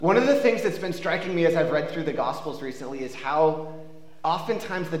One of the things that's been striking me as I've read through the Gospels recently is how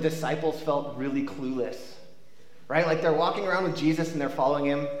oftentimes the disciples felt really clueless, right? Like they're walking around with Jesus and they're following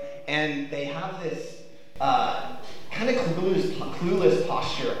him, and they have this kind of clueless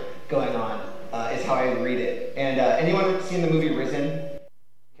posture going on, is how I read it. And anyone seen the movie Risen?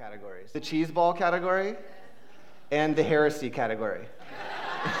 Categories. The cheese ball category and the heresy category.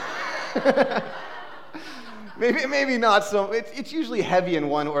 Maybe not so. It's usually heavy in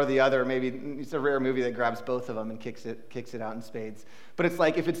one or the other. Maybe it's a rare movie that grabs both of them and kicks it out in spades. But it's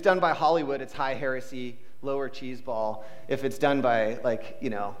like if it's done by Hollywood, it's high heresy, lower cheese ball. If it's done by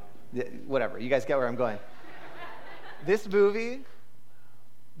whatever, you guys get where I'm going. This movie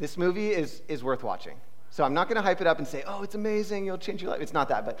is worth watching. So I'm not going to hype it up and say, oh, it's amazing, you'll change your life. It's not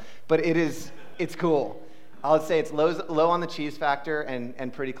that, but it's cool. I would say it's low on the cheese factor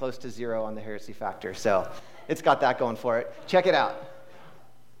and pretty close to zero on the heresy factor. So it's got that going for it. Check it out.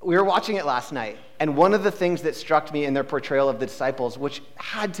 We were watching it last night, and one of the things that struck me in their portrayal of the disciples, which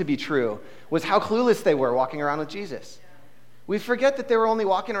had to be true, was how clueless they were walking around with Jesus. We forget that they were only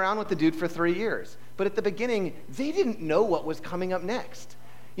walking around with the dude for 3 years. But at the beginning, they didn't know what was coming up next.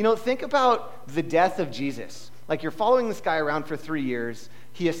 Think about the death of Jesus. Like, you're following this guy around for 3 years.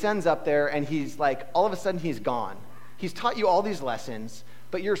 He ascends up there, and he's like, all of a sudden, he's gone. He's taught you all these lessons,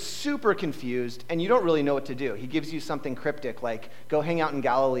 but you're super confused, and you don't really know what to do. He gives you something cryptic, like, go hang out in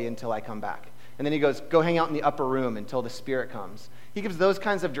Galilee until I come back. And then he goes, go hang out in the upper room until the Spirit comes. He gives those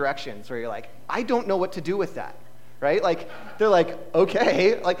kinds of directions where you're like, I don't know what to do with that. Right? Like, they're like,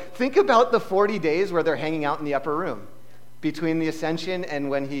 okay. Like, think about the 40 days where they're hanging out in the upper room between the ascension and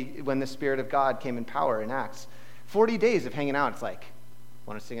when the Spirit of God came in power in Acts. 40 days of hanging out. It's like,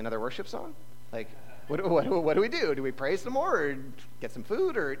 want to sing another worship song? Like, what do we do? Do we pray some more or get some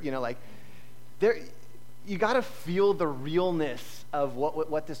food? Or, you got to feel the realness of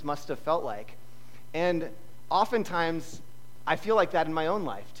what this must have felt like. And oftentimes, I feel like that in my own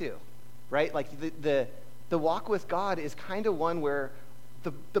life too, right? Like the walk with God is kind of one where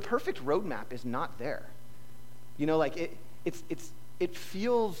the perfect roadmap is not there. It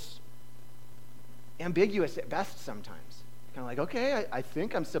feels ambiguous at best sometimes. Kind of like, okay, I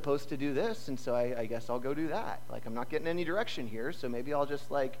think I'm supposed to do this, and so I guess I'll go do that. Like, I'm not getting any direction here, so maybe I'll just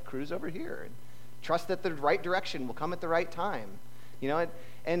cruise over here and trust that the right direction will come at the right time.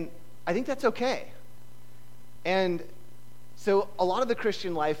 And I think that's okay. And so a lot of the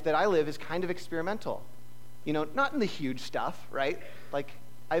Christian life that I live is kind of experimental. Not in the huge stuff, right? Like,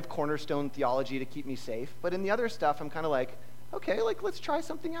 I have cornerstone theology to keep me safe, but in the other stuff, I'm kind of like, okay, let's try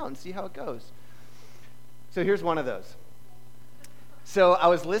something out and see how it goes. So here's one of those. So I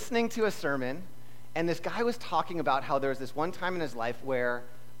was listening to a sermon, and this guy was talking about how there was this one time in his life where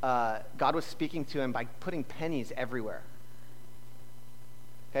God was speaking to him by putting pennies everywhere.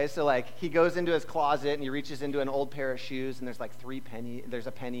 Okay, so he goes into his closet and he reaches into an old pair of shoes, and there's there's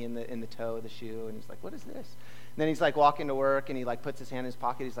a penny in the toe of the shoe, and he's like, what is this? And then he's walking to work, and he puts his hand in his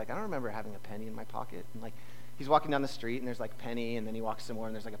pocket. He's like, I don't remember having a penny in my pocket. And he's walking down the street, and there's penny, and then he walks some more,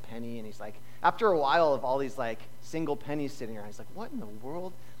 and there's a penny, and he's like, after a while of all these single pennies sitting around, he's like, what in the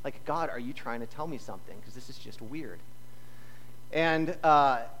world? God, are you trying to tell me something? Because this is just weird. And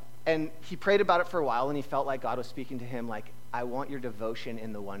he prayed about it for a while, and he felt like God was speaking to him I want your devotion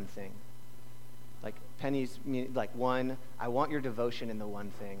in the one thing. Pennies mean one, I want your devotion in the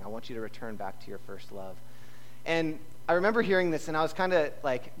one thing. I want you to return back to your first love. And I remember hearing this, and I was kind of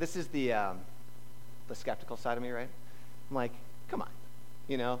this is the skeptical side of me, right? I'm like, come on,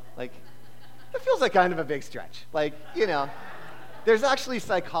 it feels like kind of a big stretch. There's actually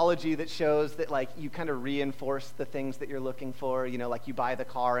psychology that shows that you kind of reinforce the things that you're looking for, you buy the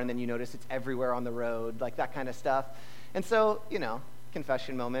car and then you notice it's everywhere on the road, that kind of stuff. And so,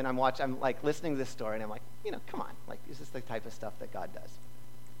 confession moment, I'm listening to this story, and I'm like, come on, is this the type of stuff that God does?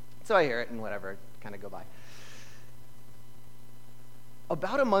 So I hear it and whatever, kind of go by.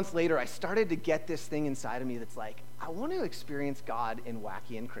 About a month later, I started to get this thing inside of me that's I want to experience God in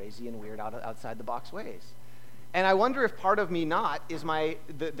wacky and crazy and weird outside the box ways. And I wonder if part of me not is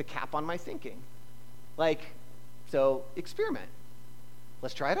the cap on my thinking. So experiment.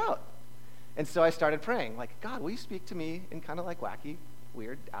 Let's try it out. And so I started praying, God, will you speak to me in kind of wacky,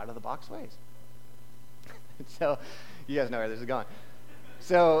 weird, out-of-the-box ways? So you guys know where this is going.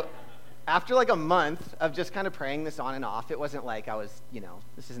 So after a month of just kind of praying this on and off, it wasn't I was,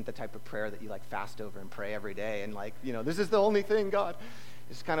 this isn't the type of prayer that you fast over and pray every day and this is the only thing, God.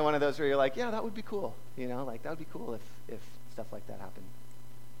 It's kind of one of those where you're yeah, that would be cool. That would be cool if stuff like that happened.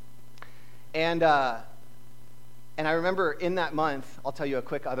 And I remember in that month, I'll tell you a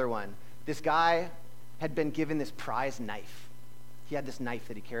quick other one. This guy had been given this prize knife. he had this knife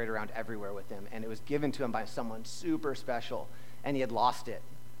that he carried around everywhere with him, and it was given to him by someone super special, and he had lost it.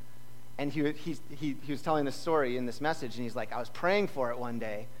 And he was telling this story in this message, and he's like, I was praying for it one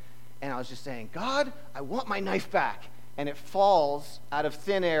day, and I was just saying, God, I want my knife back. And it falls out of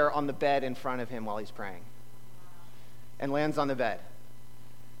thin air on the bed in front of him while he's praying and lands on the bed.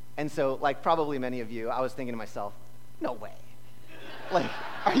 And so, like probably many of you, I was thinking to myself, no way. Like,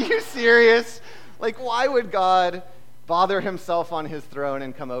 are you serious? Like, why would God bother himself on his throne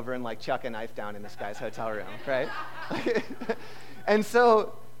and come over and like chuck a knife down in this guy's hotel room, right? And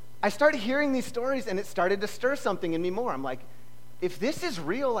so I started hearing these stories, and it started to stir something in me more. I'm like, if this is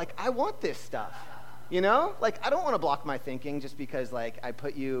real, like, I want this stuff, you know? Like, I don't want to block my thinking just because, like, I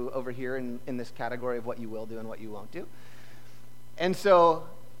put you over here in this category of what you will do and what you won't do. And so,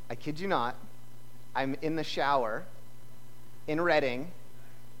 I kid you not, I'm in the shower in Redding.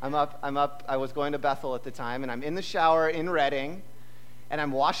 I'm up, I was going to Bethel at the time, and I'm in the shower in Redding, and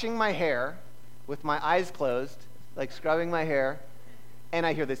I'm washing my hair with my eyes closed, like scrubbing my hair, and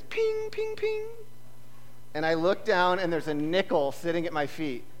I hear this ping, ping, ping, and I look down, and there's a nickel sitting at my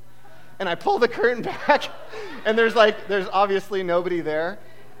feet, and I pull the curtain back, and there's obviously nobody there,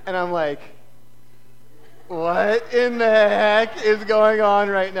 and I'm like, what in the heck is going on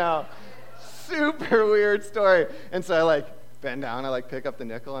right now? Super weird story. And so I like bend down, I like pick up the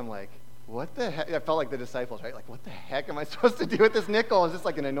nickel, I'm like, what the heck? I felt like the disciples, right? Like, what the heck am I supposed to do with this nickel? Is this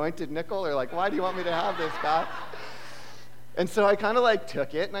like an anointed nickel? Or like, why do you want me to have this, God? And so I kind of like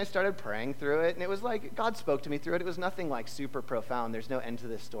took it and I started praying through it, and it was like God spoke to me through it. It was nothing like super profound. There's no end to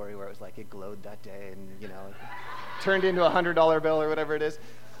this story where it was like it glowed that day and, you know, turned into $100 bill or whatever it is.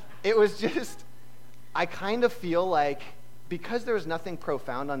 It was just, I kind of feel like because there was nothing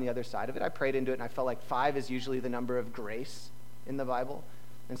profound on the other side of it, I prayed into it, and I felt like 5 is usually the number of grace in the Bible.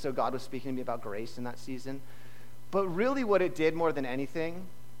 And so God was speaking to me about grace in that season. But really what it did more than anything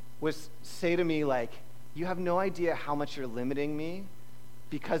was say to me, like, you have no idea how much you're limiting me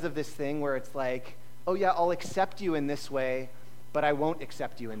because of this thing where it's like, oh yeah, I'll accept you in this way, but I won't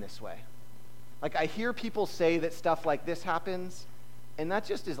accept you in this way. Like, I hear people say that stuff like this happens, and that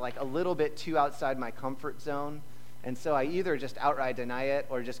just is like a little bit too outside my comfort zone. And so I either just outright deny it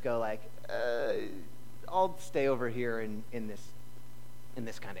or just go like, I'll stay over here in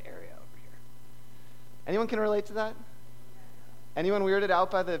this kind of area over here. Anyone can relate to that? Anyone weirded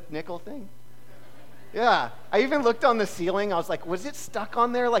out by the nickel thing? Yeah. I even looked on the ceiling. I was like, was it stuck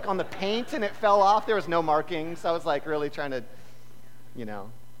on there, like on the paint, and it fell off? There was no markings. I was like really trying to,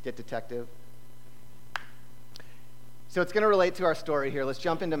 get detective. So it's going to relate to our story here. Let's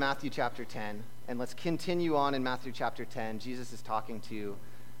jump into Matthew chapter 10, and let's continue on in Matthew chapter 10. Jesus is talking to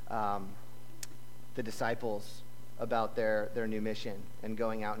the disciples about their new mission and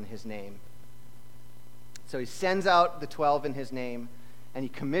going out in his name. So he sends out the 12 in his name, and he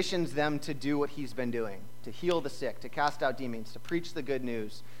commissions them to do what he's been doing, to heal the sick, to cast out demons, to preach the good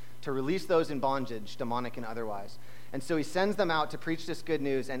news, to release those in bondage, demonic and otherwise. And so he sends them out to preach this good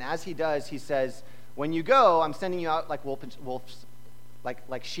news, and as he does, he says, when you go, I'm sending you out like wolves,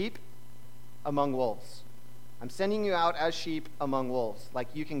 like sheep among wolves. I'm sending you out as sheep among wolves. Like,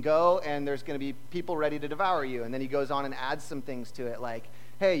 you can go, and there's going to be people ready to devour you. And then he goes on and adds some things to it, like,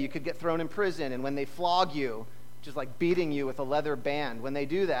 hey, you could get thrown in prison, and when they flog you, just like beating you with a leather band, when they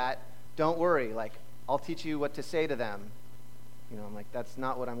do that, don't worry. Like, I'll teach you what to say to them. I'm like, that's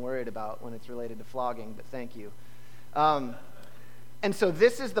not what I'm worried about when it's related to flogging, but thank you. And so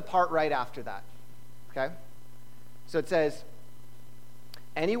this is the part right after that, okay? So it says,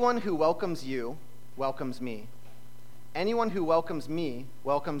 anyone who welcomes you welcomes me. Anyone who welcomes me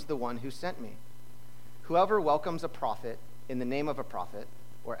welcomes the one who sent me. Whoever welcomes a prophet in the name of a prophet,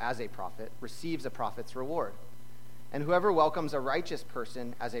 or as a prophet, receives a prophet's reward. And whoever welcomes a righteous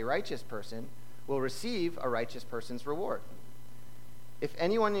person as a righteous person will receive a righteous person's reward. If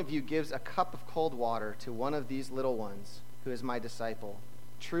any one of you gives a cup of cold water to one of these little ones who is my disciple,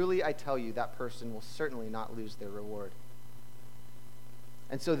 truly I tell you that person will certainly not lose their reward.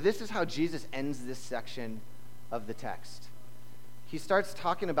 And so this is how Jesus ends this section of the text. He starts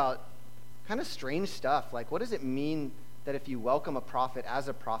talking about kind of strange stuff, like what does it mean that if you welcome a prophet as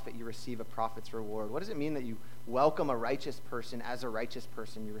a prophet, you receive a prophet's reward? What does it mean that you welcome a righteous person as a righteous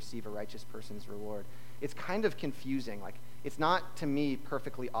person, you receive a righteous person's reward? It's kind of confusing. Like, it's not, to me,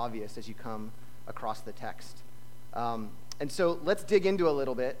 perfectly obvious as you come across the text. And so let's dig into a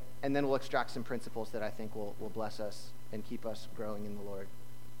little bit, and then we'll extract some principles that I think will bless us and keep us growing in the Lord.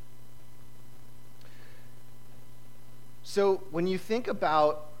 So when you think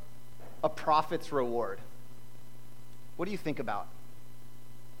about a prophet's reward, what do you think about?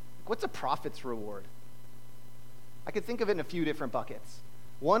 What's a prophet's reward? I could think of it in a few different buckets.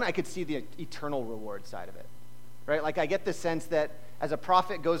 One, I could see the eternal reward side of it, right? Like I get the sense that as a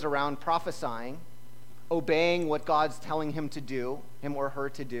prophet goes around prophesying, obeying what God's telling him to do, him or her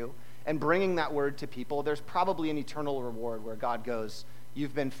to do, and bringing that word to people, there's probably an eternal reward where God goes,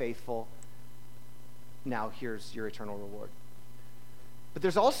 you've been faithful, now here's your eternal reward. But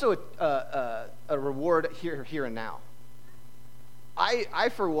there's also a reward here and now. I,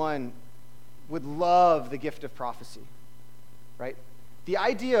 for one, would love the gift of prophecy, right? The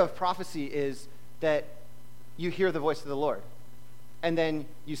idea of prophecy is that you hear the voice of the Lord, and then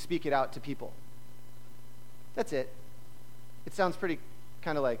you speak it out to people. That's it. It sounds pretty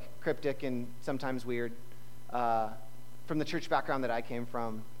kind of like cryptic and sometimes weird. From the church background that I came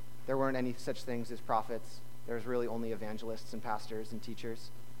from, there weren't any such things as prophets. There was really only evangelists and pastors and teachers.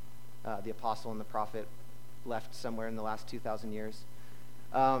 The apostle and the prophet left somewhere in the last 2,000 years.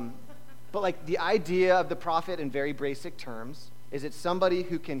 But like the idea of the prophet in very basic terms is it's somebody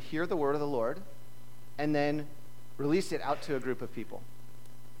who can hear the word of the Lord and then release it out to a group of people,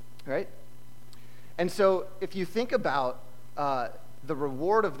 right? And so if you think about the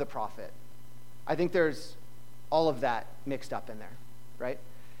reward of the prophet, I think there's all of that mixed up in there, right?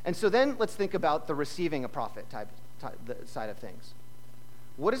 And so then let's think about the receiving a prophet type the side of things.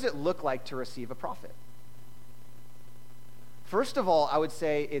 What does it look like to receive a prophet? First of all, I would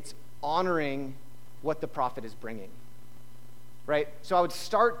say it's honoring what the prophet is bringing, right? So I would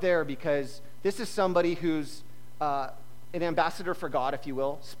start there because this is somebody who's an ambassador for God, if you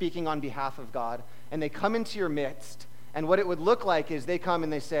will, speaking on behalf of God, and they come into your midst, and what it would look like is they come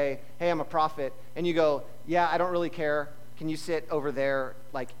and they say, hey, I'm a prophet, and you go, yeah, I don't really care. Can you sit over there,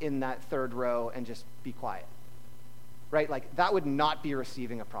 like in that third row and just be quiet, right? Like that would not be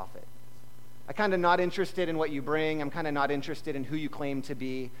receiving a prophet. I'm kind of not interested in what you bring. I'm kind of not interested in who you claim to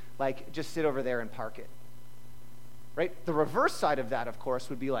be. Like, just sit over there and park it, right? The reverse side of that, of course,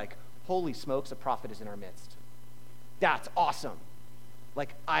 would be like, holy smokes, a prophet is in our midst. That's awesome.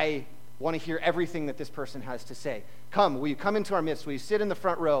 Like, I want to hear everything that this person has to say. Come, will you come into our midst? Will you sit in the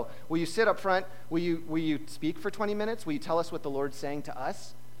front row? Will you sit up front? Will you speak for 20 minutes? Will you tell us what the Lord's saying to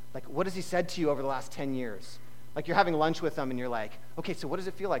us? Like, what has he said to you over the last 10 years? Like you're having lunch with them and you're like, okay, so what does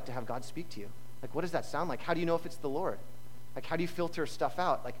it feel like to have God speak to you? Like, what does that sound like? How do you know if it's the Lord? Like, how do you filter stuff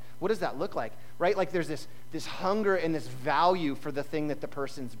out? Like, what does that look like, right? Like there's this hunger and this value for the thing that the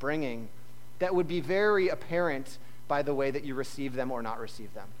person's bringing that would be very apparent by the way that you receive them or not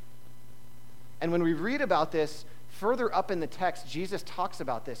receive them. And when we read about this, further up in the text, Jesus talks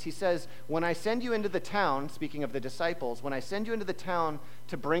about this. He says, when I send you into the town, speaking of the disciples, when I send you into the town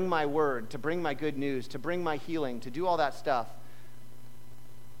to bring my word, to bring my good news, to bring my healing, to do all that stuff,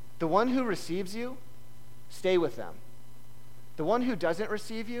 the one who receives you, stay with them. The one who doesn't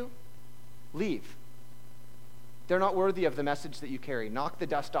receive you, leave. They're not worthy of the message that you carry. Knock the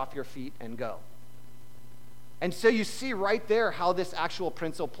dust off your feet and go. And so you see right there how this actual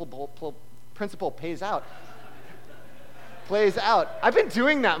principle plays out. I've been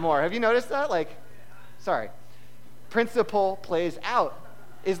doing that more. Have you noticed that? Principle plays out.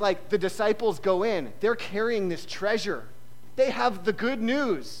 Is like the disciples go in. They're carrying this treasure. They have the good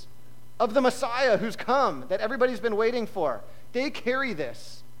news of the Messiah who's come, that everybody's been waiting for. They carry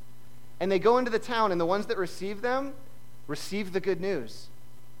this. And they go into the town, and the ones that receive them receive the good news.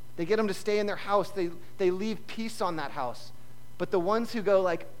 They get them to stay in their house. They leave peace on that house. But the ones who go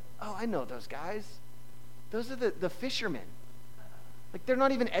like, oh, I know those guys. Those are the fishermen. Like, they're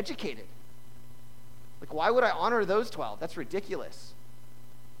not even educated. Like, why would I honor those 12? That's ridiculous.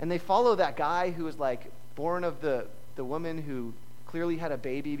 And they follow that guy who was, like, born of the woman who clearly had a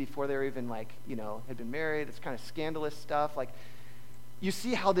baby before they were even, like, had been married. It's kind of scandalous stuff. Like, you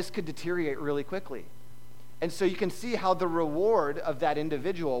see how this could deteriorate really quickly. And so you can see how the reward of that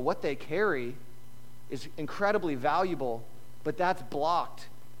individual, what they carry, is incredibly valuable, but that's blocked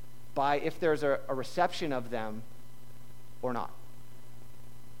by if there's a reception of them or not.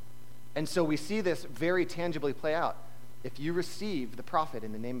 And so we see this very tangibly play out. If you receive the prophet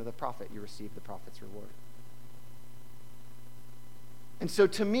in the name of the prophet, you receive the prophet's reward. And so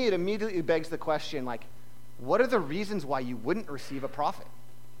to me, it immediately begs the question, like, what are the reasons why you wouldn't receive a prophet?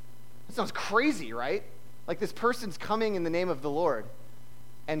 That sounds crazy, right? Like, this person's coming in the name of the Lord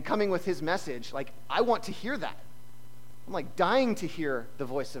and coming with his message. Like, I want to hear that. I'm like dying to hear the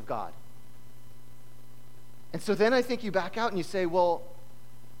voice of God. And so then I think you back out and you say, well,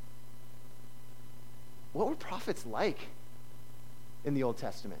 what were prophets like in the Old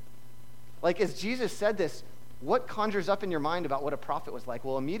Testament? Like, as Jesus said this, what conjures up in your mind about what a prophet was like?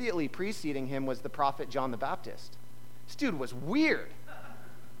 Well, immediately preceding him was the prophet John the Baptist. This dude was weird.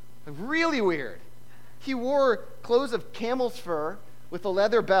 Really weird. He wore clothes of camel's fur with a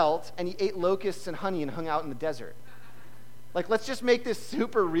leather belt, and he ate locusts and honey and hung out in the desert. Like, let's just make this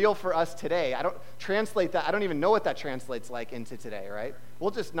super real for us today. I don't translate that. I don't even know what that translates like into today, right?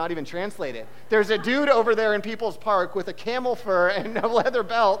 We'll just not even translate it. There's a dude over there in People's Park with a camel fur and a leather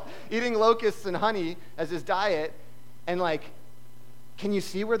belt eating locusts and honey as his diet. And like, can you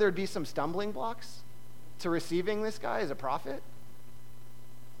see where there'd be some stumbling blocks to receiving this guy as a prophet?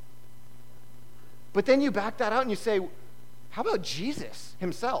 But then you back that out and you say, how about Jesus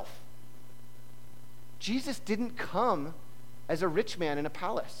himself? Jesus didn't come as a rich man in a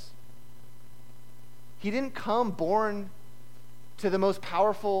palace. He didn't come born to the most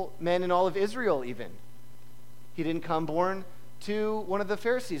powerful men in all of Israel even. He didn't come born to one of the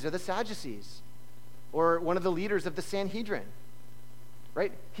Pharisees or the Sadducees or one of the leaders of the Sanhedrin,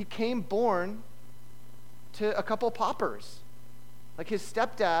 right? He came born to a couple paupers. Like his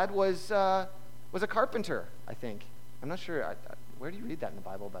stepdad was a carpenter, I think. I'm not sure. Where do you read that in the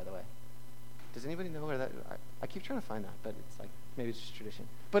Bible, by the way? Does anybody know where that? I keep trying to find that, but it's like, maybe it's just tradition.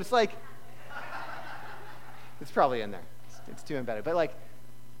 But it's like, it's probably in there. It's too embedded. But like,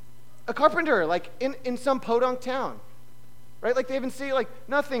 a carpenter, like in some podunk town, right? Like they even see, like,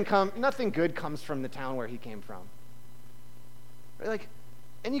 nothing good comes from the town where he came from. Right? Like,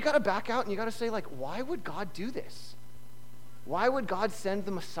 and you got to back out and you got to say, like, why would God do this? Why would God send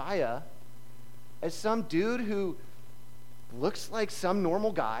the Messiah as some dude who looks like some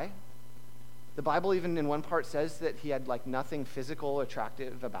normal guy? The Bible even in one part says that he had like nothing physical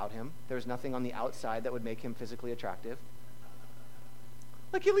attractive about him. There was nothing on the outside that would make him physically attractive.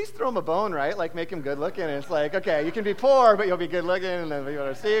 Like, at least throw him a bone, right? Like, make him good looking. And it's like, okay, you can be poor, but you'll be good looking, and then people will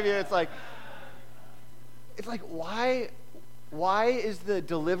receive you. It's like why is the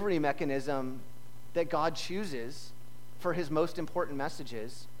delivery mechanism that God chooses for his most important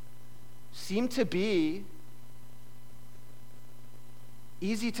messages seem to be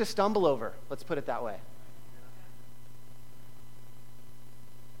easy to stumble over? Let's put it that way.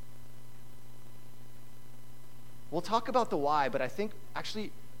 We'll talk about the why, but I think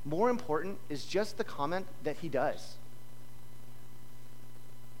actually more important is just the comment that he does.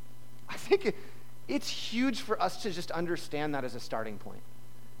 I think it's huge for us to just understand that as a starting point.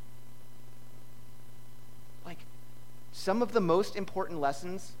 Like, some of the most important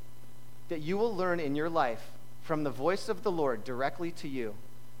lessons that you will learn in your life from the voice of the Lord directly to you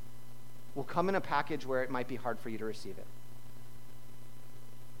will come in a package where it might be hard for you to receive it.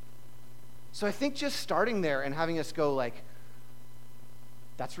 So I think just starting there and having us go like,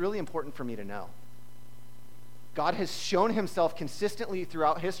 that's really important for me to know. God has shown himself consistently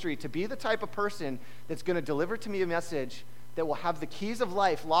throughout history to be the type of person that's going to deliver to me a message that will have the keys of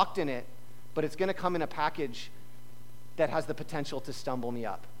life locked in it, but it's going to come in a package that has the potential to stumble me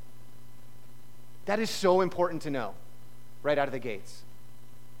up. That is so important to know right out of the gates.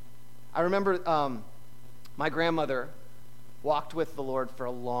 I remember my grandmother walked with the Lord for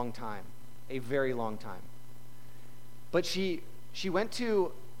a long time, a very long time. But she went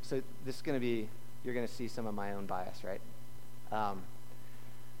to, so this is going to be, you're going to see some of my own bias, right?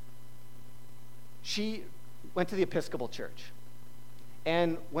 She went to the Episcopal Church.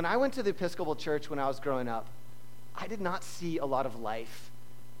 And when I went to the Episcopal Church when I was growing up, I did not see a lot of life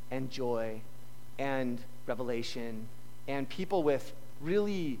and joy and revelation and people with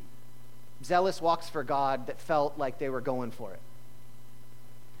really zealous walks for God that felt like they were going for it.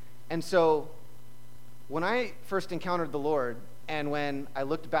 And so when I first encountered the Lord and when I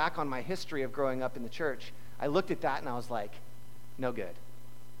looked back on my history of growing up in the church, I looked at that and I was like, no good.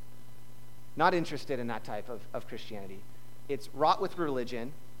 Not interested in that type of Christianity. It's wrought with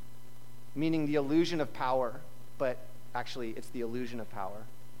religion, meaning the illusion of power, but actually it's the illusion of power.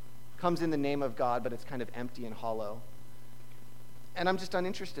 Comes in the name of God, but it's kind of empty and hollow. And I'm just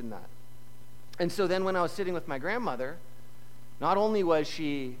uninterested in that. And so then when I was sitting with my grandmother, not only was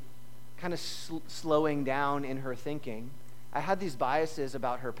she kind of slowing down in her thinking, I had these biases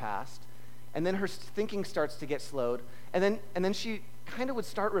about her past, and then her thinking starts to get slowed, and then she kind of would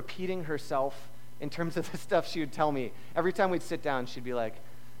start repeating herself in terms of the stuff she would tell me. Every time we'd sit down, she'd be like,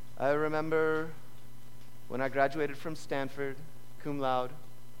 I remember when I graduated from Stanford, cum laude.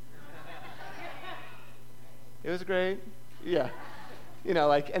 It was great. Yeah. You know,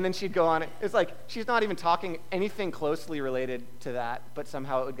 like, and then she'd go on. It's like she's not even talking anything closely related to that, but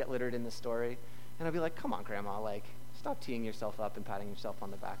somehow it would get littered in the story. And I'd be like, come on, Grandma, like, stop teeing yourself up and patting yourself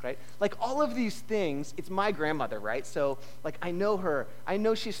on the back, right? Like, all of these things, it's my grandmother, right? So, like, I know her. I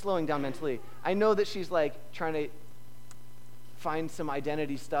know she's slowing down mentally. I know that she's, like, trying to find some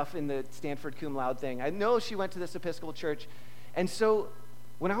identity stuff in the Stanford cum laude thing. I know she went to this Episcopal church. And so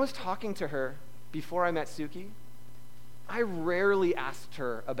when I was talking to her, before I met Suki, I rarely asked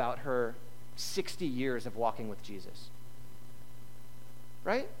her about her 60 years of walking with Jesus.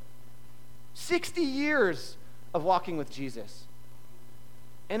 Right? 60 years of walking with Jesus.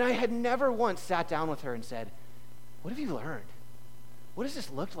 And I had never once sat down with her and said, what have you learned? What does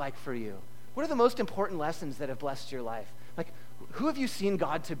this look like for you? What are the most important lessons that have blessed your life? Like, who have you seen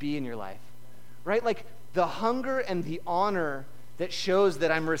God to be in your life? Right? Like, the hunger and the honor that shows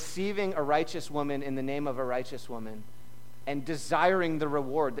that I'm receiving a righteous woman in the name of a righteous woman and desiring the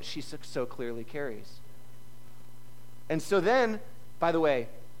reward that she so clearly carries. And so then, by the way,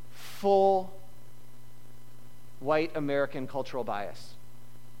 full white American cultural bias,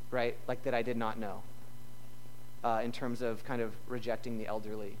 right? Like that I did not know in terms of kind of rejecting the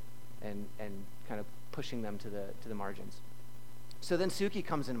elderly and kind of pushing them to the margins. So then Suki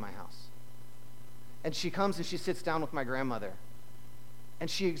comes into my house. And she comes and she sits down with my grandmother. And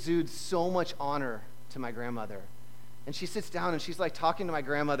she exudes so much honor to my grandmother. And she sits down and she's like talking to my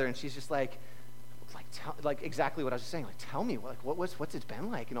grandmother, and she's just like exactly what I was just saying. Like, tell me, like, what's it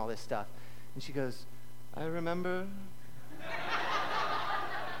been like and all this stuff. And she goes, I remember.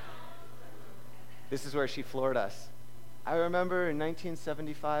 This is where she floored us. I remember in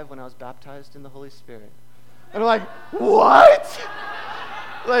 1975 when I was baptized in the Holy Spirit. And I'm like, what?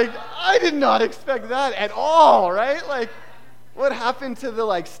 Like, I did not expect that at all, right? Like, what happened to the,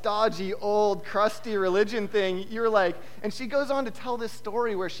 like, stodgy, old, crusty religion thing? You're like, and she goes on to tell this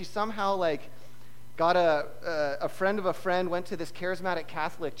story where she somehow, like, got a friend of a friend, went to this charismatic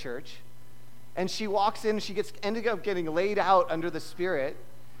Catholic church, and she walks in and she ended up getting laid out under the Spirit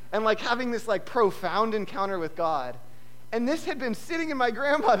and, like, having this, like, profound encounter with God. And this had been sitting in my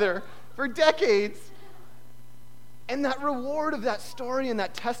grandmother for decades. And that reward of that story and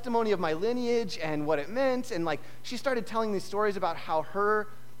that testimony of my lineage and what it meant, and, like, she started telling these stories about how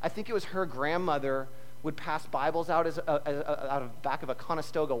I think it was her grandmother would pass Bibles out out of back of a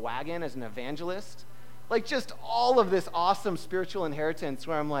Conestoga wagon as an evangelist. Like, just all of this awesome spiritual inheritance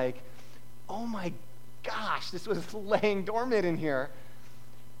where I'm like, oh my gosh, this was laying dormant in here.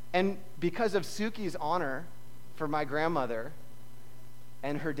 And because of Suki's honor for my grandmother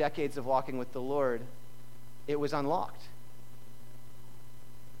and her decades of walking with the Lord, it was unlocked.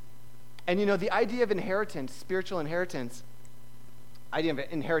 And you know, the idea of inheritance, spiritual inheritance, idea of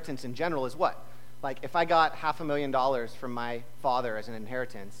inheritance in general is what? Like, if I got $500,000 from my father as an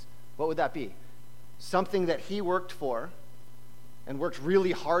inheritance, what would that be? Something that he worked for and worked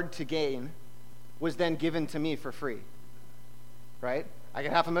really hard to gain was then given to me for free, right? I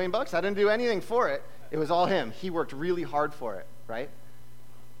got $500,000. I didn't do anything for it. It was all him. He worked really hard for it, right?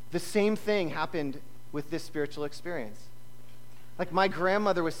 The same thing happened with this spiritual experience. Like, my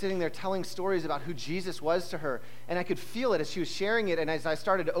grandmother was sitting there telling stories about who Jesus was to her, and I could feel it as she was sharing it, and as I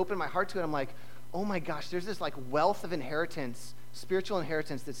started to open my heart to it, I'm like, oh my gosh, there's this, like, wealth of inheritance, spiritual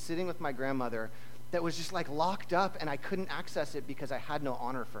inheritance that's sitting with my grandmother that was just, like, locked up, and I couldn't access it because I had no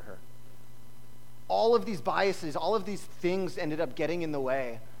honor for her. All of these biases, all of these things ended up getting in the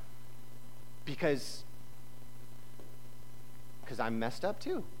way because I'm messed up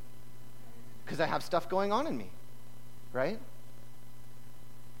too. Because I have stuff going on in me, right?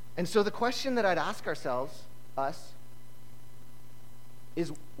 And so the question that I'd ask us,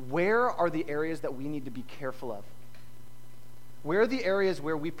 is where are the areas that we need to be careful of? Where are the areas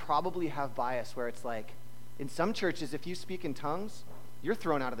where we probably have bias, where it's like, in some churches, if you speak in tongues, you're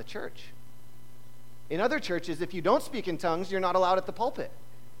thrown out of the church. In other churches, if you don't speak in tongues, you're not allowed at the pulpit.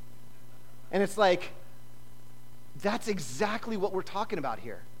 And it's like, that's exactly what we're talking about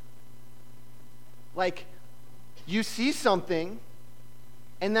here. Like, you see something,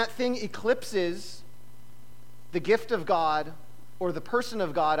 and that thing eclipses the gift of God or the person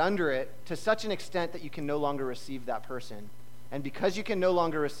of God under it to such an extent that you can no longer receive that person. And because you can no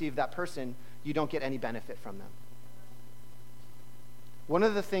longer receive that person, you don't get any benefit from them. One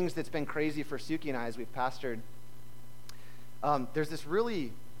of the things that's been crazy for Suki and I as we've pastored, there's this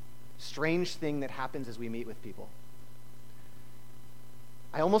really strange thing that happens as we meet with people.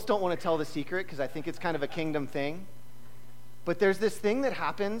 I almost don't want to tell the secret because I think it's kind of a kingdom thing, but there's this thing that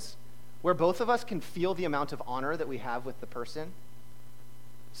happens where both of us can feel the amount of honor that we have with the person.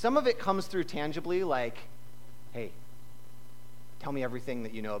 Some of it comes through tangibly, like, hey, tell me everything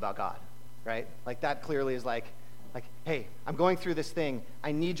that you know about God, right? Like, that clearly is like, hey, I'm going through this thing.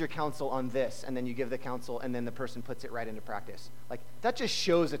 I need your counsel on this. And then you give the counsel, and then the person puts it right into practice. Like, that just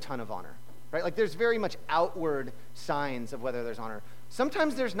shows a ton of honor, right? Like, there's very much outward signs of whether there's honor.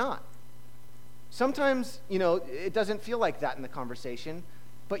 Sometimes there's not. Sometimes, you know, it doesn't feel like that in the conversation,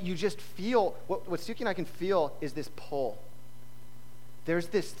 but you just feel, what Suki and I can feel is this pull. There's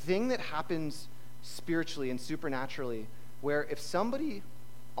this thing that happens spiritually and supernaturally, where if somebody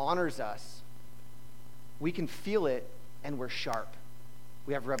honors us, we can feel it and we're sharp.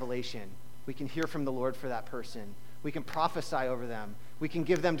 We have revelation. We can hear from the Lord for that person. We can prophesy over them. We can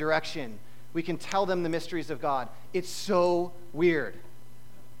give them direction. We can tell them the mysteries of God. It's so weird.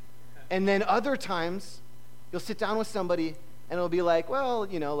 And then other times, you'll sit down with somebody and it'll be like, well,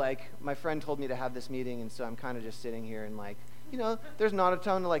 like my friend told me to have this meeting, and so I'm kind of just sitting here and like, there's not a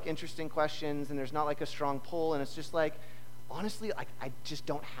ton of like interesting questions, and there's not like a strong pull, and it's just like, honestly, like I just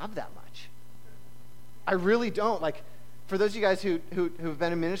don't have that much. I really don't. Like, for those of you guys who've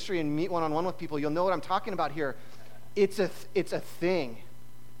been in ministry and meet one-on-one with people, you'll know what I'm talking about here. It's a thing.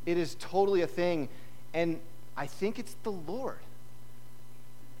 It is totally a thing, and I think it's the Lord.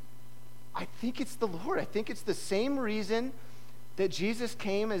 I think it's the Lord. I think it's the same reason that Jesus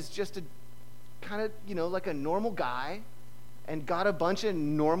came as just a kind of, like a normal guy and got a bunch of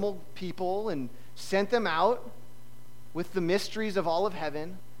normal people and sent them out with the mysteries of all of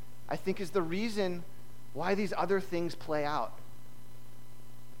heaven, I think is the reason why these other things play out.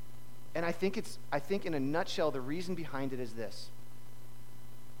 And I think in a nutshell, the reason behind it is this.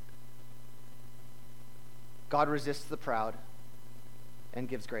 God resists the proud and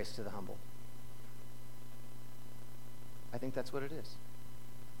gives grace to the humble. I think that's what it is.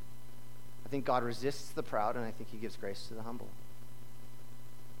 I think God resists the proud, and I think he gives grace to the humble.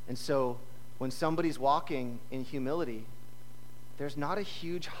 And so when somebody's walking in humility, there's not a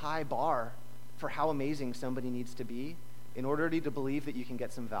huge high bar for how amazing somebody needs to be in order to believe that you can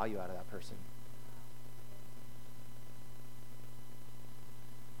get some value out of that person.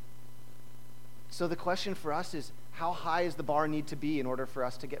 So the question for us is, how high does the bar need to be in order for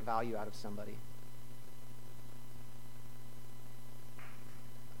us to get value out of somebody?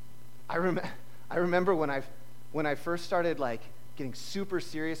 I remember when I first started like getting super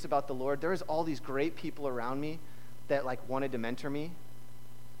serious about the Lord, there was all these great people around me that like wanted to mentor me.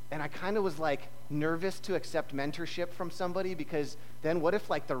 And I kind of was like nervous to accept mentorship from somebody, because then what if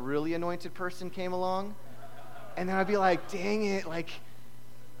like the really anointed person came along? And then I'd be like, dang it, like,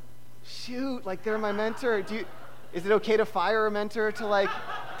 shoot, like they're my mentor. Is it okay to fire a mentor to like,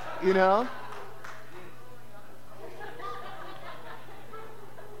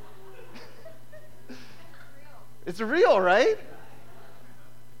 It's real, right?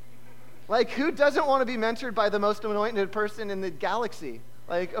 Like, who doesn't want to be mentored by the most anointed person in the galaxy?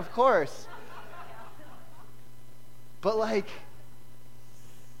 Like, of course. But like,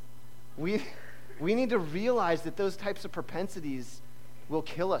 we need to realize that those types of propensities will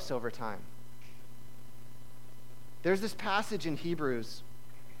kill us over time. There's this passage in Hebrews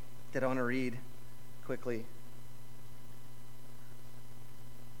that I want to read quickly.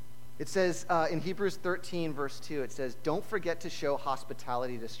 It says in Hebrews 13, verse 2, it says, "Don't forget to show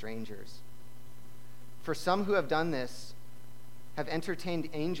hospitality to strangers. For some who have done this have entertained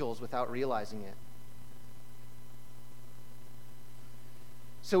angels without realizing it."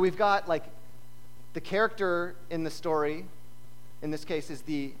 So we've got like the character in the story, in this case is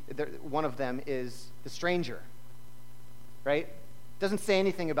one of them is the stranger, right? Doesn't say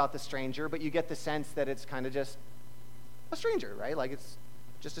anything about the stranger, but you get the sense that it's kind of just a stranger, right? Like it's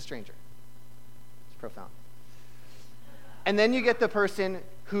just a stranger. It's profound. And then you get the person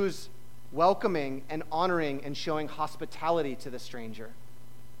who's welcoming and honoring and showing hospitality to the stranger.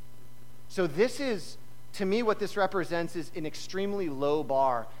 So this is, to me, what this represents is an extremely low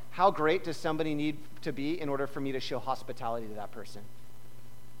bar. How great does somebody need to be in order for me to show hospitality to that person?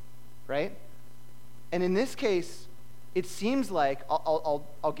 Right? And in this case, it seems like,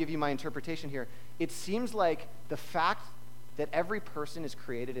 I'll give you my interpretation here. It seems like the fact that every person is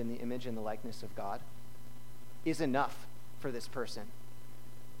created in the image and the likeness of God is enough for this person.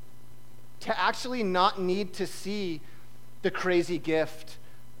 To actually not need to see the crazy gift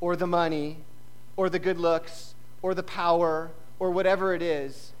or the money or the good looks or the power or whatever it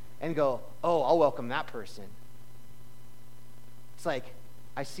is and go, oh, I'll welcome that person. It's like,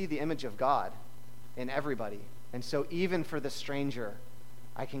 I see the image of God in everybody. And so even for the stranger,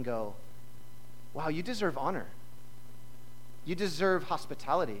 I can go, wow, you deserve honor. You deserve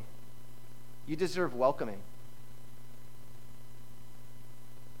hospitality. You deserve welcoming.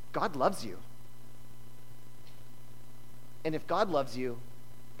 God loves you. And if God loves you,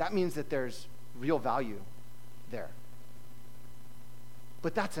 that means that there's real value there.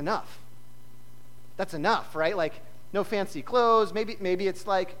 But that's enough. That's enough, right? Like, no fancy clothes. Maybe it's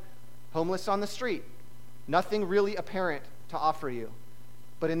like homeless on the street. Nothing really apparent to offer you.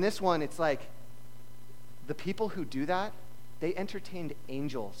 But in this one, it's like the people who do that, they entertained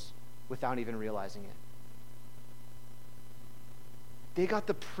angels without even realizing it. They got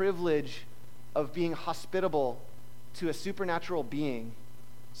the privilege of being hospitable to a supernatural being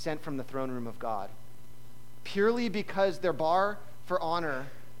sent from the throne room of God, purely because their bar for honor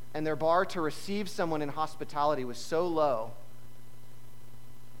and their bar to receive someone in hospitality was so low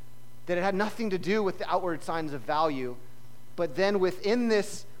that it had nothing to do with the outward signs of value. But then within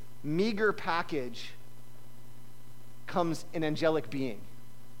this meager package comes an angelic being,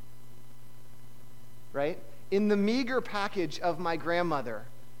 right? In the meager package of my grandmother,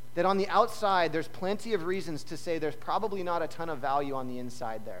 that on the outside there's plenty of reasons to say there's probably not a ton of value on the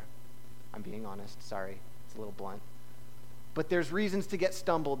inside there. I'm being honest, sorry, it's a little blunt. But there's reasons to get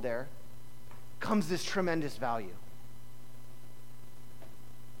stumbled there. Comes this tremendous value.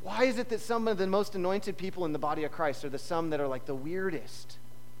 Why is it that some of the most anointed people in the body of Christ are the some that are like the weirdest?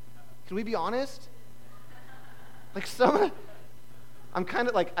 Can we be honest? Like I'm kind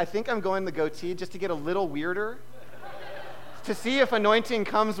of like, I think I'm going the goatee just to get a little weirder, to see if anointing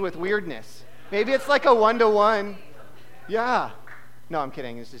comes with weirdness. Maybe it's like a 1-to-1. Yeah. No, I'm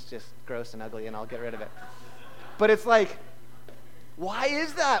kidding. It's just gross and ugly, and I'll get rid of it. But it's like, why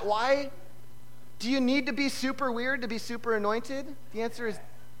is that? Why? Do you need to be super weird to be super anointed? The answer is,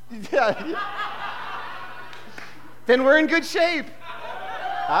 yeah. Then we're in good shape.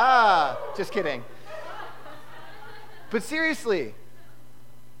 Just kidding. But seriously,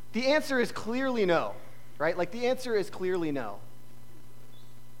 the answer is clearly no, right? Like the answer is clearly no.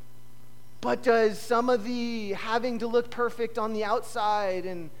 But does some of the having to look perfect on the outside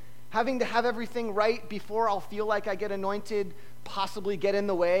and having to have everything right before I'll feel like I get anointed possibly get in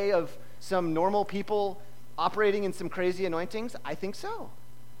the way of some normal people operating in some crazy anointings? I think so.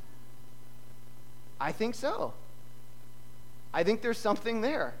 I think so. I think there's something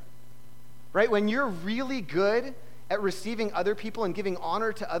there, right? When you're really good at receiving other people and giving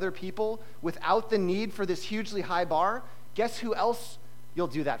honor to other people without the need for this hugely high bar, guess who else you'll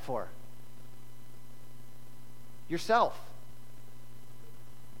do that for? Yourself.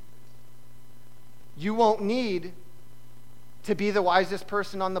 You won't need to be the wisest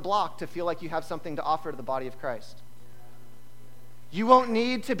person on the block to feel like you have something to offer to the body of Christ. You won't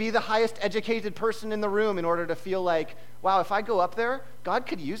need to be the highest educated person in the room in order to feel like, wow, if I go up there, God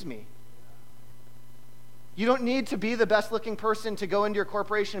could use me. You don't need to be the best looking person to go into your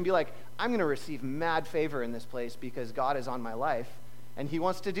corporation and be like, I'm going to receive mad favor in this place because God is on my life and he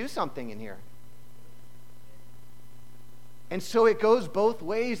wants to do something in here. And so it goes both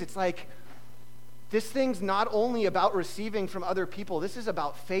ways. It's like, this thing's not only about receiving from other people, this is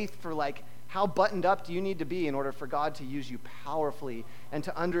about faith for like, how buttoned up do you need to be in order for God to use you powerfully and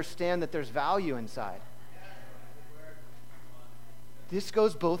to understand that there's value inside? This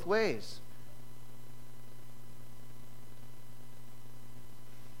goes both ways.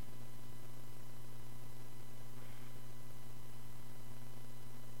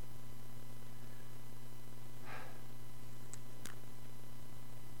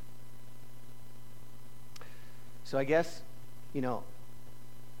 So I guess,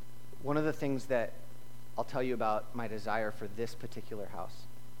 one of the things that I'll tell you about my desire for this particular house,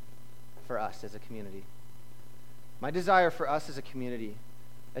 for us as a community. My desire for us as a community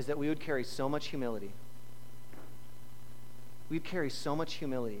is that we would carry so much humility. We'd carry so much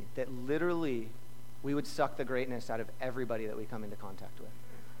humility that literally we would suck the greatness out of everybody that we come into contact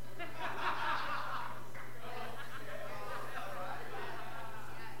with.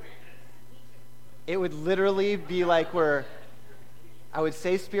 It would literally be like I would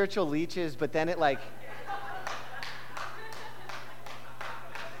say spiritual leeches, but then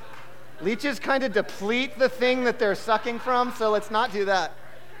leeches kind of deplete the thing that they're sucking from, so let's not do that.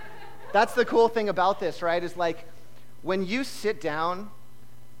 That's the cool thing about this, right? Is like when you sit down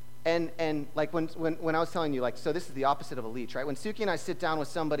and like when I was telling you, like, so this is the opposite of a leech, right? When Suki and I sit down with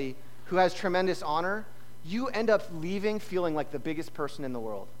somebody who has tremendous honor, you end up leaving feeling like the biggest person in the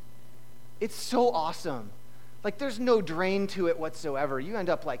world. It's so awesome. Like, there's no drain to it whatsoever. You end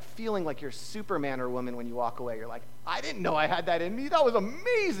up, like, feeling like you're Superman or woman when you walk away. You're like, I didn't know I had that in me. That was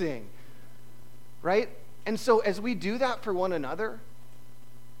amazing. Right? And so as we do that for one another,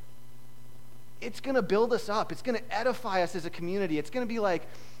 it's going to build us up. It's going to edify us as a community. It's going to be like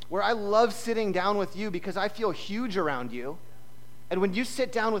where I love sitting down with you because I feel huge around you. And when you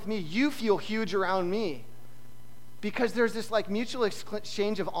sit down with me, you feel huge around me. Because there's this like mutual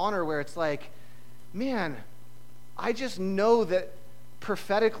exchange of honor where it's like, man, I just know that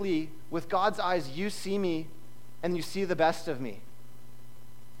prophetically with God's eyes, you see me and you see the best of me.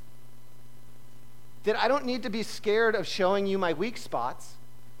 That I don't need to be scared of showing you my weak spots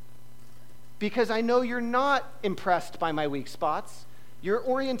because I know you're not impressed by my weak spots. Your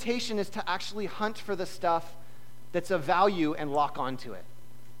orientation is to actually hunt for the stuff that's of value and lock onto it.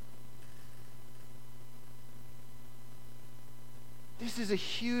 This is a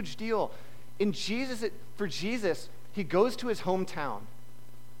huge deal. For Jesus, he goes to his hometown.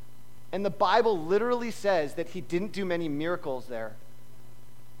 And the Bible literally says that he didn't do many miracles there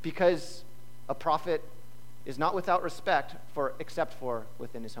because a prophet is not without respect except for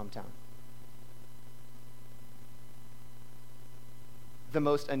within his hometown. The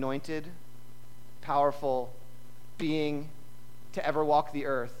most anointed, powerful being to ever walk the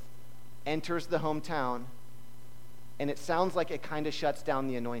earth enters the hometown, and it sounds like it kind of shuts down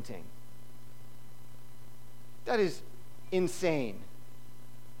the anointing. That is insane.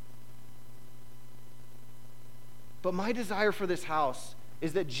 But my desire for this house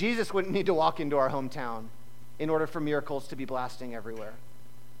is that Jesus wouldn't need to walk into our hometown in order for miracles to be blasting everywhere.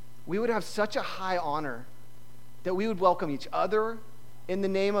 We would have such a high honor that we would welcome each other in the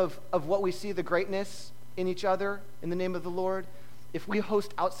name of what we see, the greatness in each other, in the name of the Lord. If we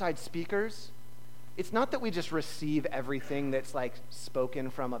host outside speakers, it's not that we just receive everything that's like spoken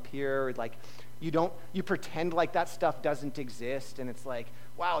from up here. Like you pretend like that stuff doesn't exist, and it's like,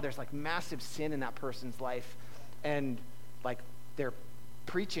 wow, there's like massive sin in that person's life, and like they're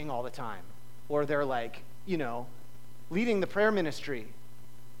preaching all the time, or they're like, leading the prayer ministry.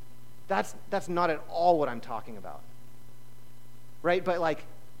 That's not at all what I'm talking about. Right? But like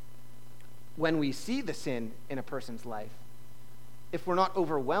when we see the sin in a person's life, if we're not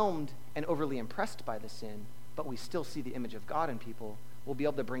overwhelmed and overly impressed by the sin, but we still see the image of God in people, we'll be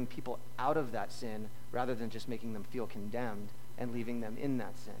able to bring people out of that sin rather than just making them feel condemned and leaving them in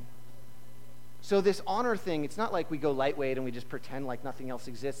that sin. So this honor thing, it's not like we go lightweight and we just pretend like nothing else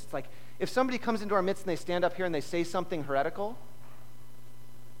exists. It's like if somebody comes into our midst and they stand up here and they say something heretical,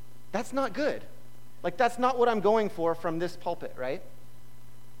 that's not good. Like that's not what I'm going for from this pulpit, right?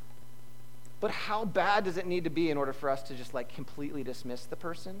 But how bad does it need to be in order for us to just like completely dismiss the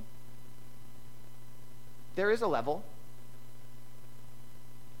person? There is a level.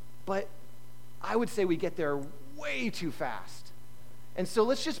 But I would say we get there way too fast. And so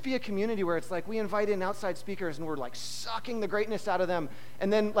let's just be a community where it's like we invite in outside speakers and we're like sucking the greatness out of them.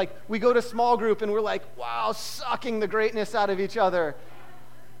 And then like we go to small group and we're like, wow, sucking the greatness out of each other.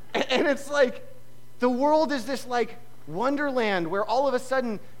 And it's like the world is this like wonderland where all of a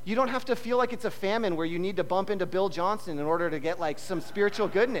sudden you don't have to feel like it's a famine where you need to bump into Bill Johnson in order to get like some spiritual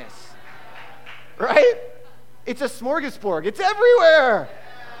goodness. Right? It's a smorgasbord. It's everywhere.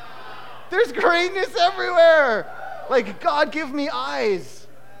 There's greatness everywhere. Like, God, give me eyes.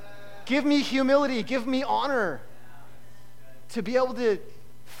 Give me humility. Give me honor to be able to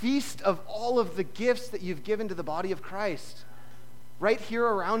feast of all of the gifts that you've given to the body of Christ right here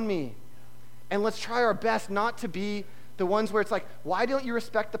around me. And let's try our best not to be the ones where it's like, why don't you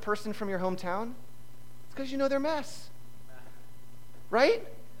respect the person from your hometown? It's because you know their mess. Right?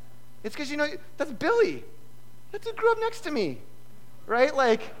 It's because that's Billy. That dude grew up next to me. Right?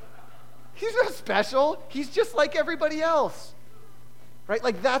 Like, he's not special. He's just like everybody else. Right?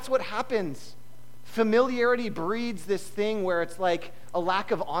 Like, that's what happens. Familiarity breeds this thing where it's like a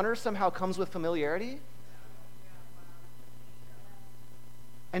lack of honor somehow comes with familiarity.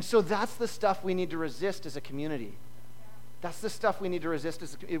 And so that's the stuff we need to resist as a community. That's the stuff we need to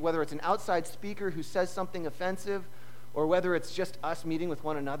resist, whether it's an outside speaker who says something offensive or whether it's just us meeting with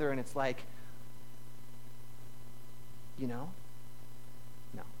one another and it's like, No,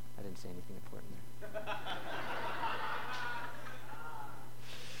 I didn't say anything important there.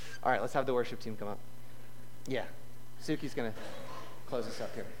 All right, let's have the worship team come up. Yeah, Suki's going to close us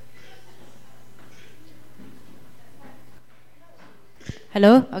up here.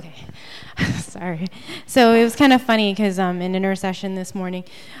 Hello? Okay. Sorry. So it was kind of funny because in intercession this morning,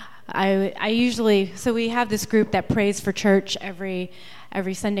 I usually, so we have this group that prays for church every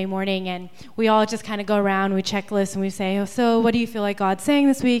Sunday morning, and we all just kind of go around, we checklist, and we say, oh, so what do you feel like God's saying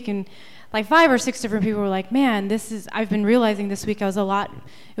this week? And like 5 or 6 different people were like, man, I've been realizing this week it was a lot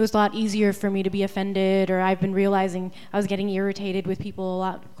easier for me to be offended, or I've been realizing I was getting irritated with people a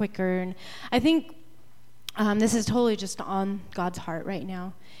lot quicker. And I think this is totally just on God's heart right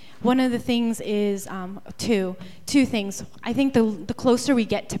now. One of the things is two things. I think the closer we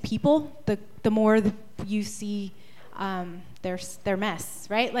get to people, the more you see their mess,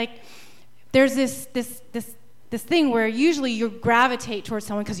 right? Like there's this thing where usually you gravitate towards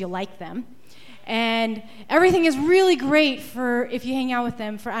someone because you like them, and everything is really great for if you hang out with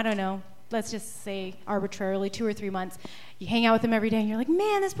them for, I don't know, let's just say arbitrarily 2 or 3 months. You hang out with them every day and you're like,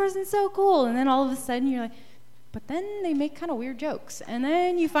 man, this person's so cool, and then all of a sudden you're like, but then they make kind of weird jokes, and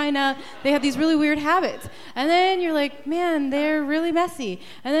then you find out they have these really weird habits, and then you're like, man, they're really messy,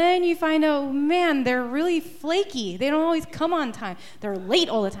 and then you find out, man, they're really flaky, they don't always come on time, they're late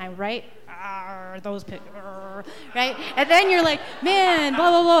all the time, right? those pictures, right? And then you're like, man, blah,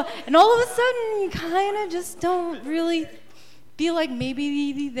 blah, blah. And all of a sudden, you kind of just don't really feel like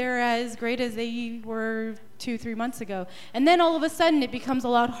maybe they're as great as they were 2-3 months ago. And then all of a sudden, it becomes a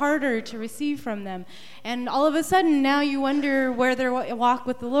lot harder to receive from them. And all of a sudden, now you wonder where their walk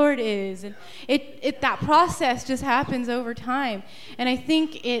with the Lord is. And that process just happens over time. And I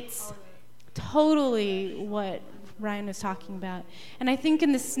think it's totally what Ryan was talking about. And I think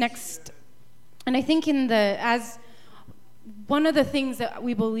as one of the things that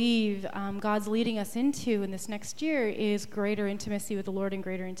we believe God's leading us into in this next year is greater intimacy with the Lord and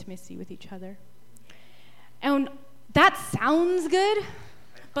greater intimacy with each other. And that sounds good,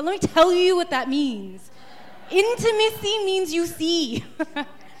 but let me tell you what that means. Intimacy means you see.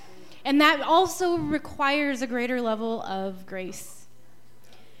 And that also requires a greater level of grace.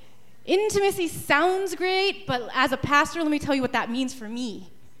 Intimacy sounds great, but as a pastor, let me tell you what that means for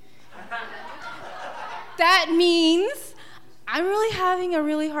me. That means I'm really having a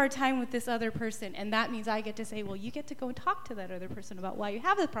really hard time with this other person, and that means I get to say, well, you get to go and talk to that other person about why you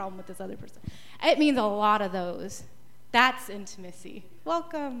have the problem with this other person. It means a lot of those. That's intimacy.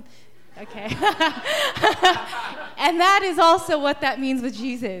 Welcome. Okay. And that is also what that means with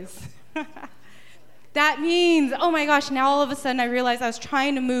Jesus. That means, oh my gosh, now all of a sudden I realized I was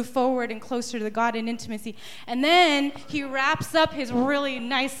trying to move forward and closer to God in intimacy. And then he wraps up his really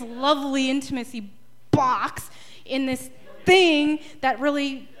nice, lovely intimacy box in this thing that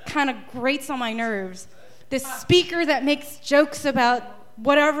really kind of grates on my nerves. This speaker that makes jokes about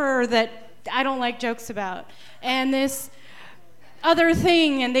whatever that I don't like jokes about. And this other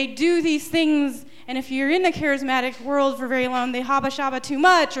thing, and they do these things, and if you're in the charismatic world for very long, they habba shabba too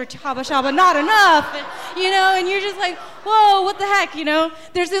much or habba shabba not enough, and you're just like, whoa, what the heck,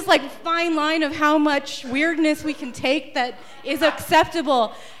 There's this like fine line of how much weirdness we can take that is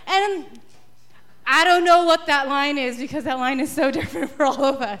acceptable. And I don't know what that line is because that line is so different for all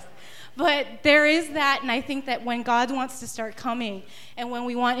of us. But there is that, and I think that when God wants to start coming, and when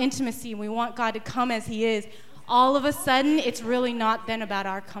we want intimacy, and we want God to come as he is, all of a sudden, it's really not then about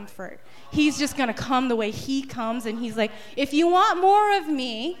our comfort. He's just going to come the way he comes, and he's like, if you want more of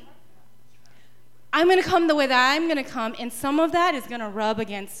me, I'm going to come the way that I'm going to come, and some of that is going to rub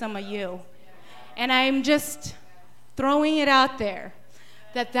against some of you. And I'm just throwing it out there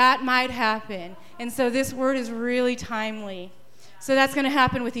that might happen. And so this word is really timely. So that's going to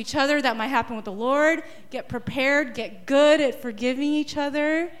happen with each other. That might happen with the Lord. Get prepared. Get good at forgiving each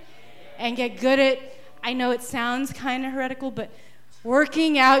other. And get good at, I know it sounds kind of heretical, but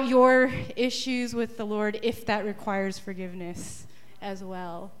working out your issues with the Lord if that requires forgiveness as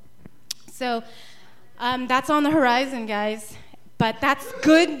well. So that's on the horizon, guys. But that's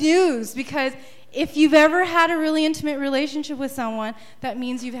good news, because if you've ever had a really intimate relationship with someone, that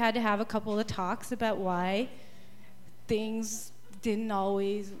means you've had to have a couple of talks about why things weren't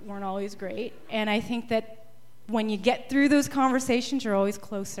always great. And I think that when you get through those conversations, you're always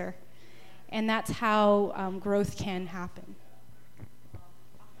closer. And that's how growth can happen.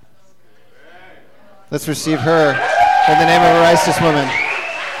 Let's receive her in the name of a righteous woman.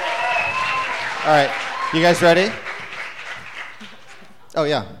 All right, you guys ready? Oh,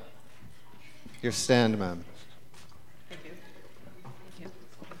 yeah. Your stand, ma'am. Thank you.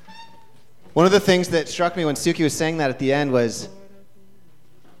 One of the things that struck me when Suki was saying that at the end was,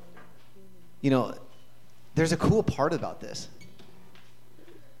 there's a cool part about this.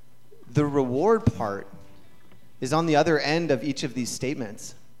 The reward part is on the other end of each of these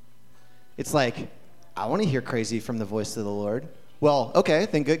statements. It's like, I want to hear crazy from the voice of the Lord. Well, okay,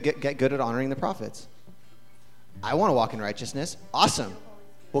 then get good at honoring the prophets. I want to walk in righteousness. Awesome.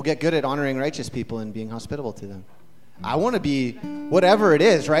 We'll get good at honoring righteous people and being hospitable to them. I want to be whatever it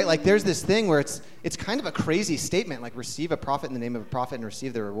is, right? Like there's this thing where it's kind of a crazy statement, like receive a prophet in the name of a prophet and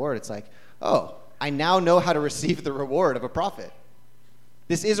receive the reward. It's like, oh, I now know how to receive the reward of a prophet.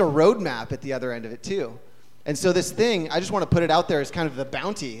 This is a roadmap at the other end of it too. And so this thing, I just want to put it out there as kind of the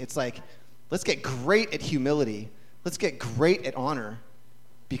bounty. It's like, let's get great at humility. Let's get great at honor,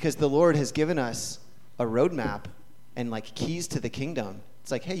 because the Lord has given us a roadmap and like keys to the kingdom.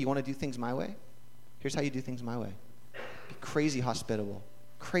 It's like, hey, you want to do things my way? Here's how you do things my way. Be crazy hospitable,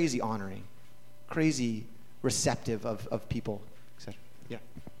 crazy honoring, crazy receptive of people, etc. Yeah.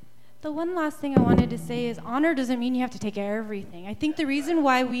 The one last thing I wanted to say is honor doesn't mean you have to take everything. I think the reason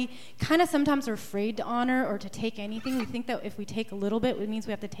why we kind of sometimes are afraid to honor or to take anything, we think that if we take a little bit, it means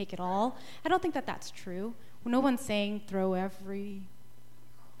we have to take it all. I don't think that that's true. No one's saying throw everything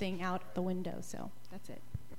out the window, so that's it.